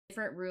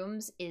different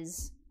rooms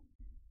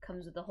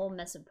comes with a whole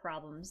mess of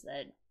problems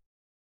that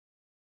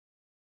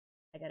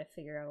I gotta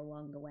figure out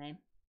along the way.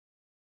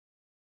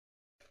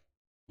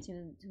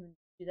 To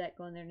do that,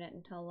 go on their net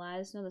and tell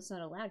lies? No, that's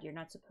not allowed. You're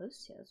not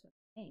supposed to. That's what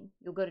I'm saying.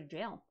 You'll go to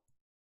jail.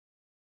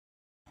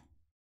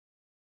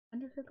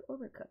 Undercook,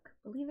 overcook.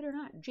 Believe it or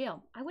not,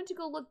 jail. I went to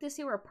go look to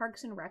see where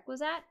Parks and Rec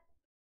was at.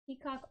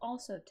 Peacock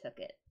also took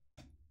it.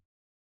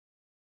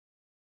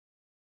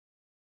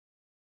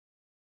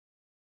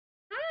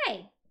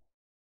 Hi!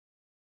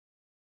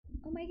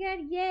 Oh my god,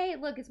 yay!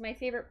 Look, it's my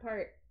favorite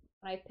part.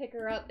 When I pick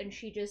her up and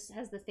she just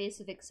has the face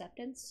of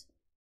acceptance.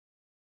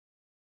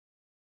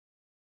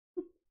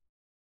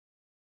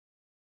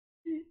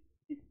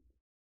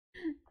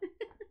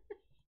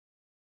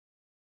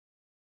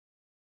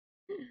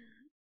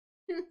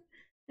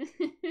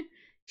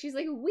 She's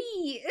like,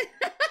 wee!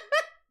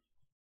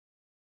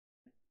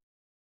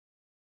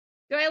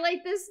 Do I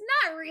like this?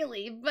 Not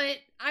really, but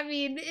I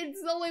mean,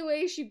 it's the only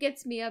way she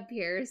gets me up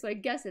here, so I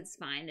guess it's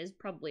fine, is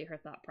probably her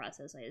thought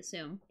process, I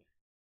assume.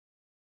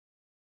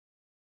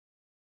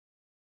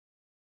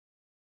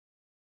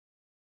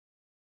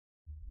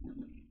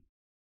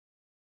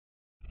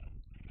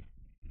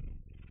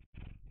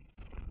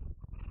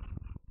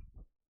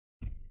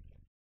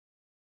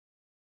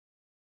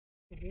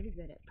 You're really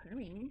good at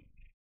purring.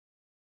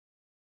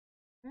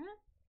 Huh?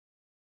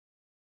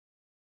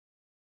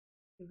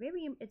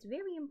 It's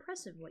very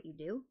impressive what you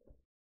do.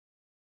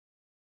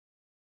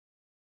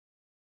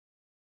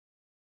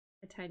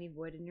 A tiny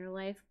void in your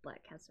life.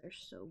 Black cats are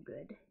so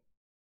good.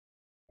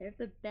 They're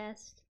the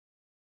best.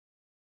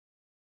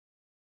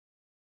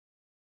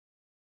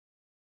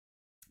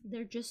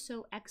 They're just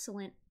so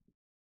excellent.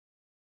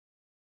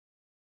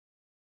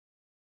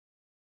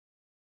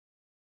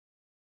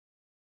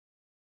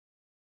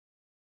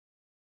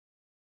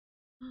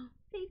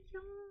 Big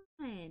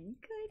yawn.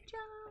 Good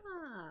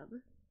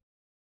job.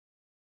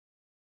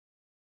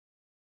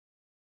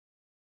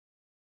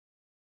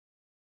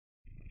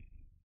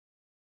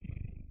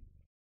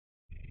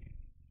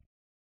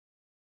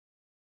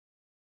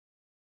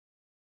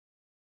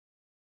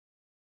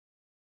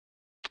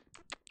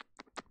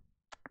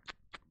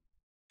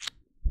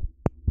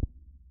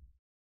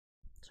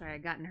 Sorry, I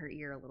got in her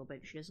ear a little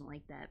bit. She doesn't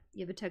like that.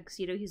 You have a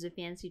tuxedo. He's a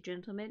fancy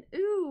gentleman.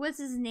 Ooh, what's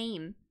his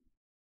name?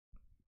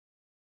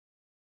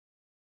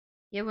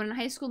 Yeah, one in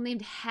high school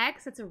named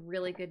Hex. That's a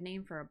really good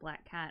name for a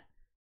black cat.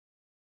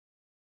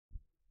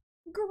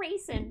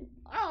 Grayson.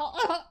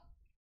 Oh.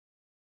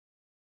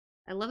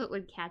 I love it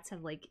when cats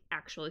have, like,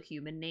 actual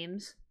human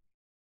names.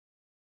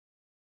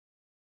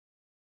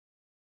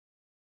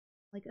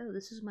 Like, oh,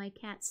 this is my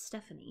cat,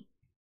 Stephanie.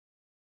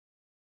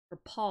 Or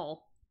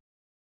Paul.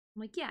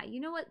 I'm like, yeah, you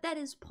know what? That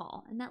is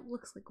Paul, and that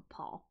looks like a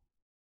Paul.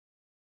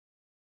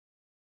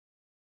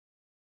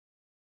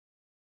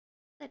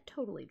 That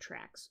totally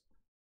tracks.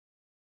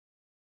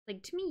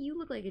 Like, to me, you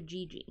look like a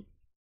Gigi.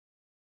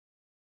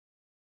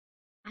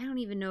 I don't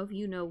even know if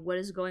you know what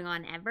is going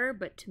on ever,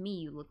 but to me,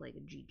 you look like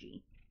a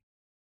Gigi.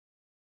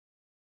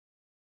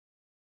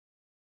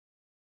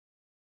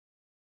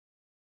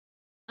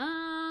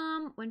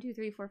 1, 2,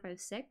 3, 4, 5,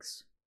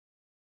 6.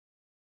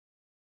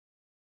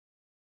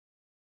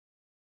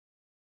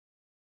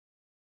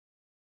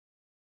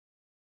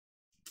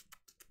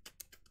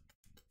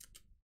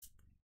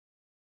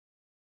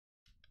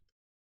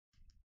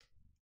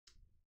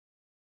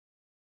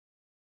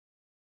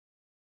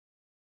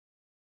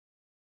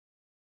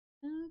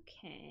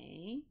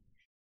 Okay.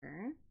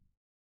 Sure.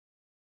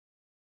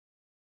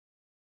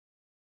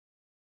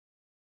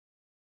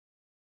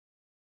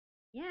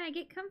 Yeah,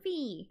 get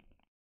comfy.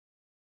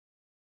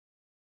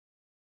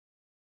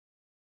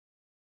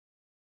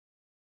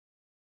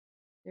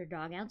 Their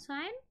dog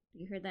outside?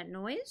 You heard that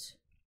noise?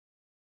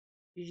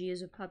 Gigi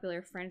is a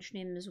popular French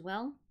name as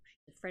well.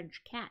 She's a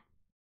French cat.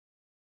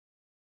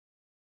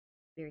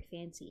 Very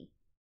fancy.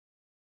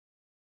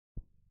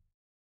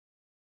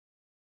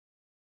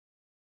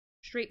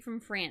 Straight from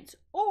France.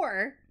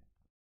 Or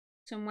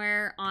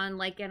somewhere on,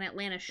 like, an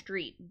Atlanta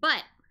street.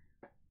 But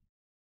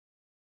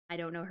I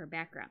don't know her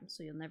background,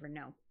 so you'll never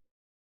know.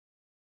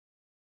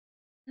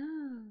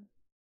 Oh.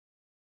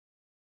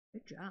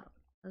 Good job.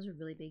 That was a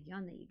really big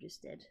yawn that you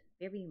just did.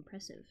 Very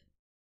impressive.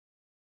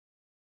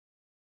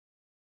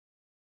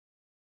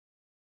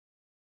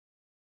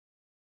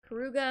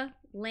 Karuga,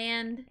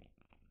 land,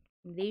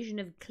 invasion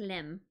of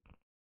Clem.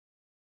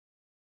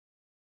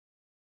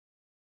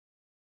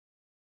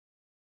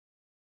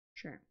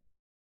 Sure.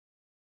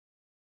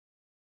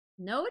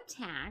 No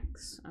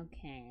attacks.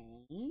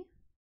 Okay.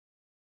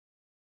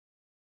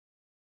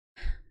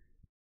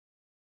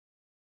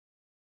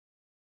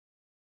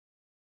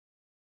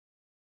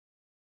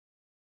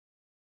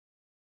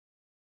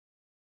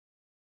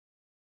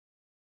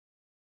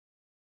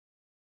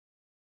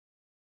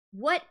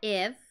 What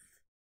if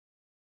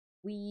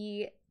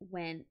we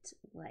went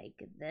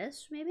like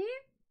this, maybe?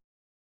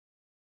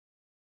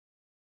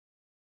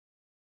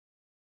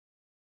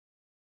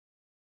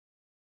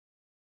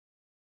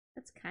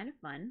 That's kind of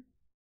fun.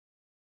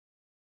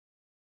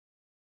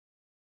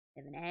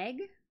 We have an egg.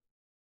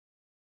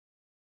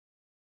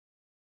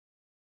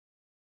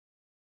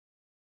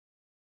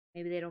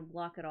 Maybe they don't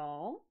block at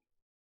all.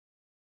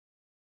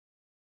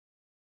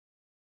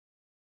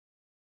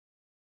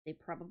 They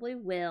probably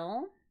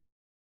will.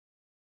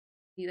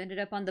 You ended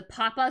up on the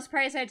Papa's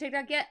party side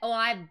TikTok yet? Oh,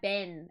 I've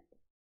been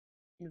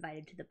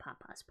invited to the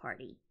Papa's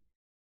party.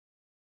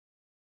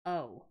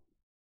 Oh.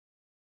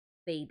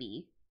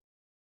 Baby.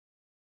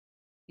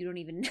 You don't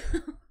even know.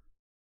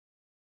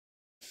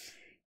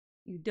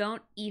 You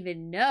don't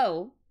even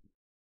know.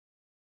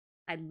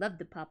 I love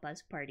the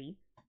Papa's party.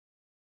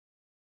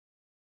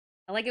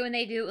 I like it when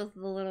they do it with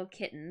the little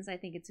kittens. I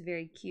think it's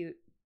very cute.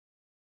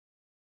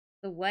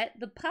 The what?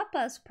 The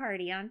Papa's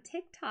party on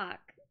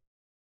TikTok.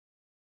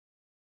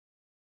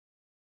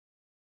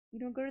 You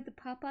don't go to the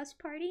Papa's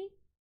party?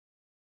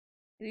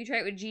 Have you tried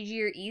it with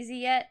Gigi or Easy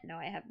yet? No,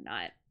 I have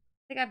not. I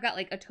think I've got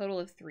like a total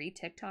of 3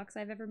 TikToks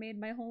I've ever made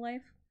my whole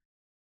life.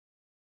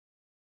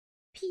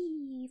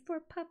 P for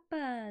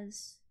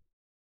Papa's.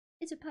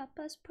 It's a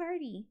Papa's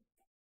party.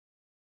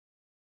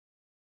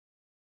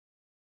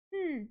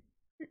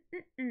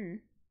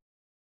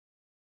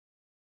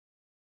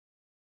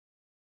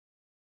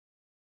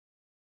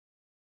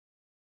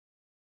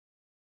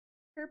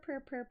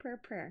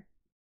 Purr.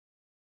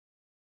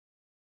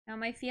 How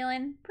am I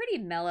feeling? Pretty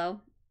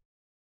mellow.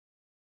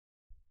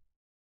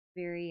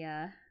 Very,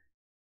 a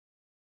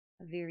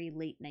very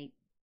late night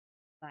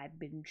vibe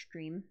binge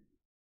stream.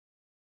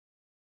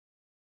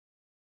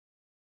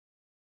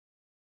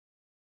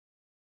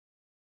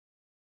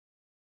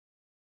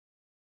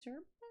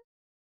 Sure.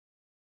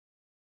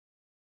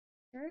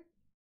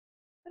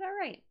 But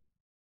alright.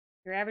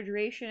 Your average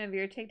duration of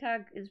your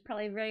TikTok is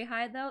probably very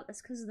high, though.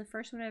 That's because the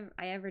first one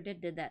I ever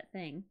did that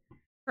thing.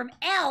 From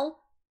L!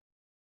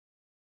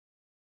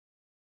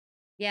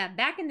 Yeah,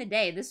 back in the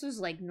day, this was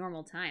like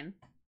normal time.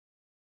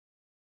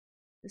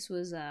 This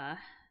was, an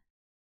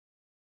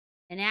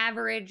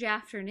average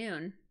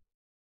afternoon.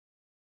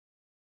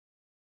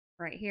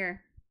 Right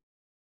here.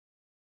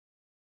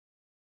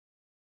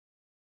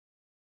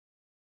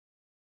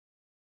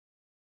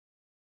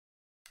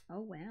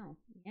 Oh, wow.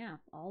 Yeah,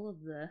 all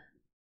of the...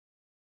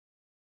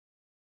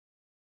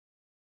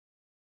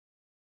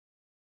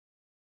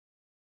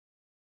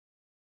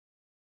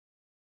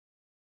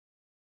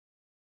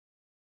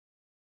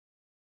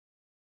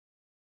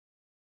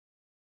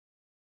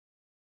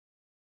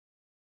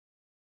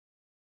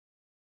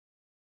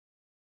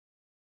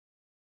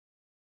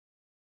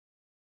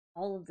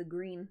 all of the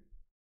green.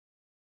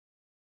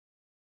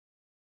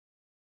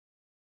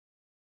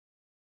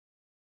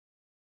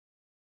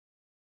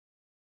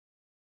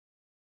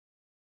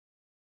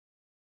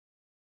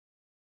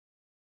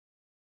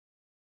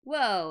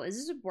 Whoa, is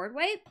this a board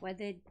wipe? Why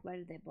did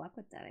they block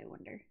with that, I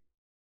wonder?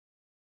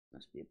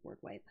 Must be a board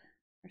wipe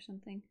or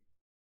something.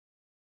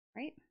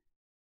 Right?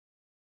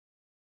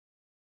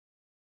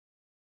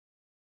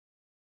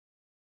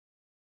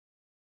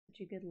 Such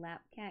a good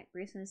lap cat.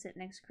 Grayson sit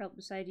next, curl up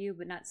beside you,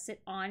 but not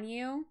sit on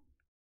you.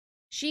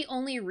 She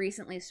only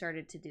recently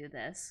started to do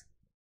this.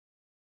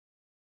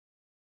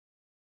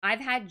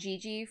 I've had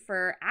Gigi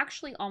for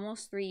actually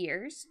almost 3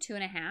 years.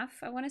 2.5,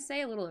 I want to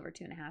say. A little over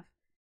 2.5.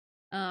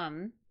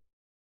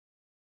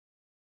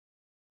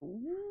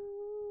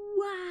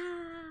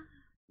 Wow.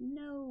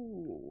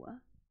 No.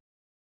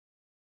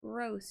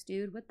 Gross,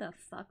 dude. What the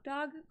fuck,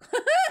 dog?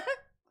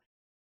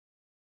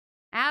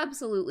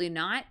 Absolutely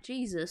not.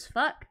 Jesus,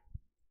 fuck.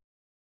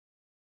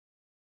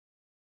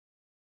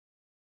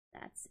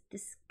 That's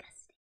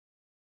disgusting.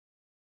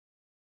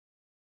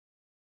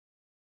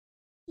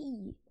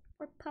 P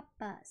for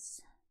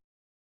Papa's.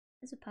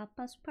 It's a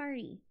Papa's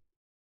party.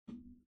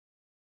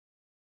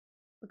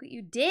 Look what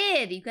you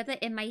did. You got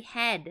that in my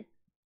head.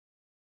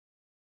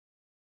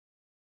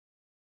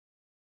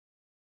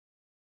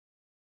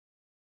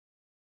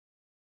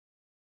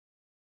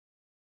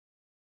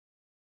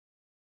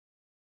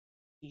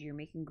 You're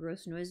making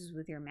gross noises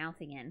with your mouth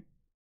again.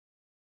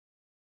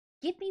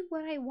 Give me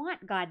what I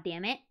want,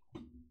 goddammit.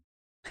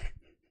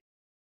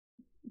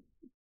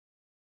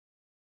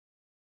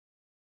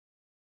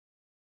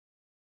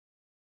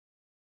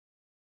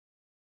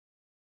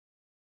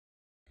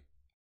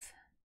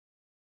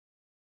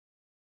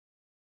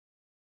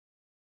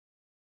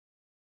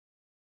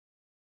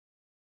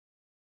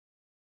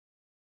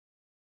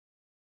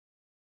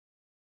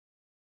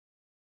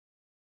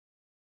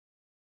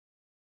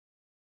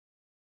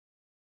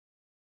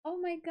 Oh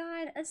my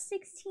god, a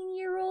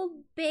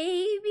 16-year-old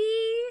baby?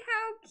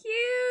 How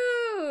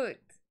cute!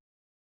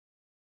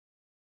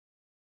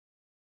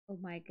 Oh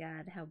my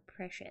god, how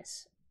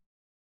precious.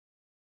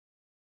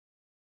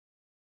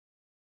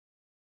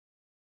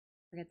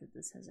 Forget that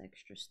this has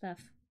extra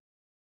stuff.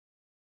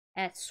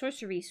 At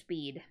sorcery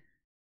speed.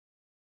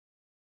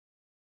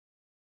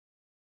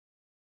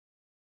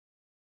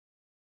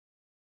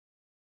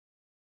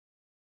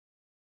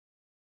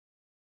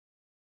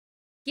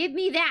 Give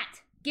me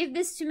that! Give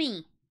this to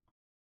me!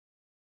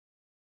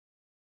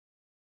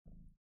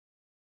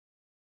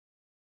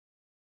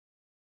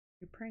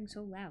 You're purring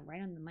so loud, right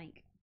on the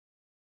mic.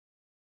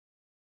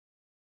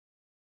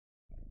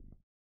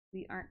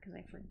 We aren't, because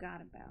I forgot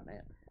about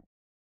it.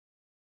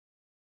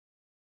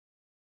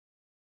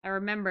 I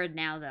remembered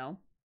now, though.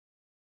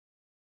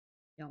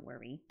 Don't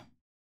worry.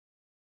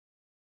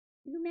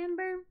 You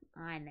remember?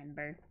 I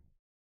remember.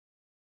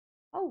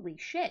 Holy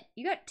shit.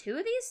 You got 2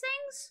 of these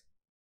things?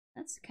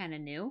 That's kind of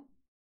new.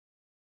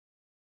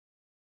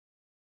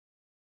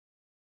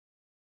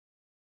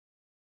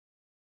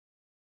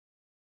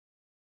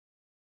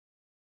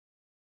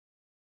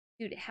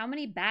 Dude, how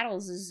many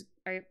battles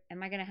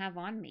am I gonna have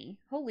on me?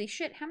 Holy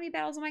shit, how many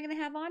battles am I gonna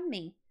have on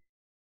me?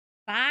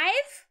 5?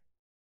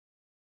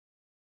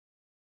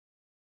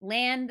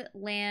 Land,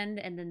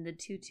 and then the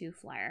 2/2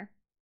 flyer.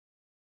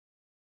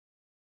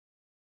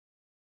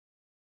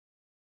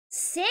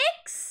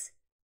 6?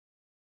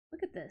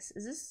 Look at this.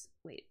 Is this...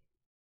 Wait.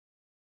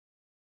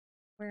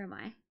 Where am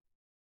I?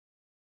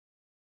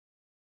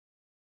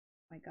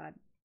 Oh my god.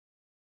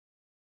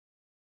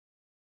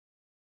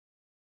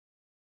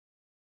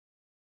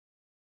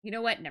 You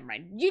know what? Never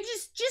mind. You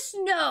just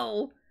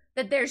know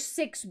that there's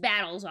 6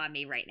 battles on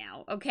me right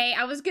now, okay?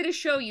 I was gonna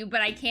show you,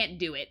 but I can't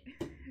do it.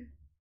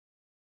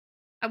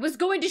 I was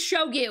going to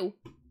show you,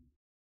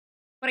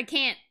 but I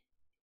can't.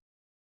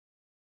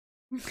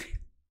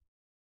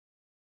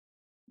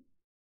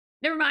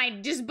 Never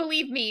mind. Just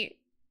believe me.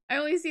 I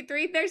only see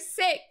 3. There's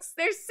 6.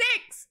 There's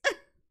 6.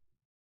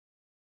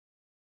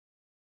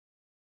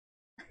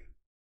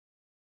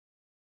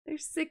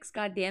 There's 6,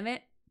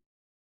 goddammit.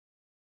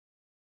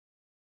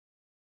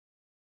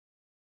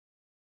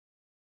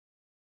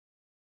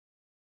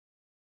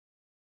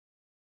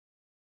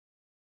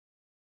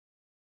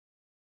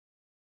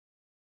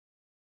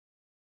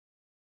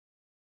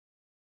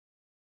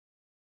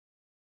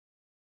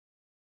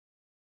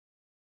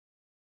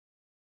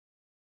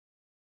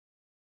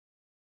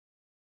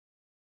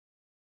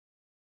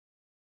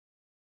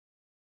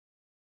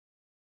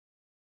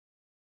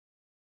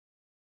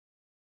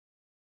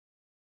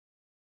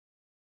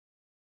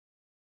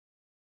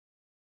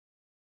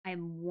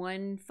 I'm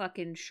 1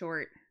 fucking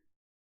short.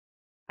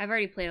 I've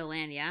already played a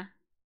land, yeah?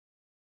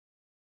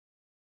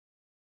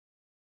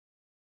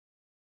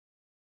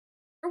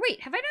 Or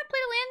wait, have I not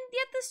played a land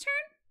yet this turn?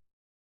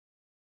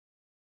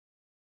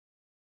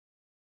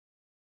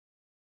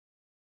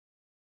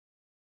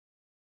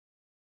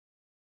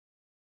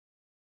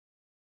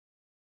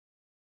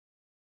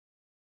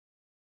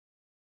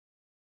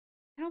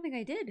 I don't think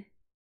I did.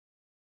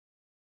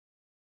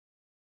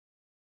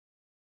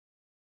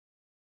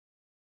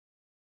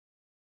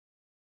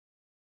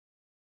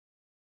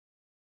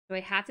 Do I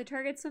have to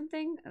target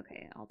something?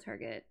 Okay, I'll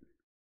target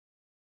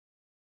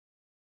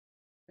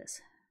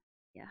this.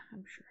 Yeah,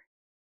 I'm sure.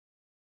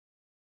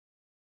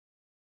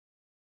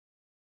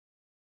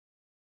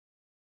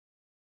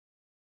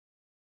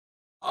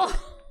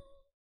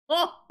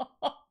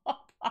 Oh!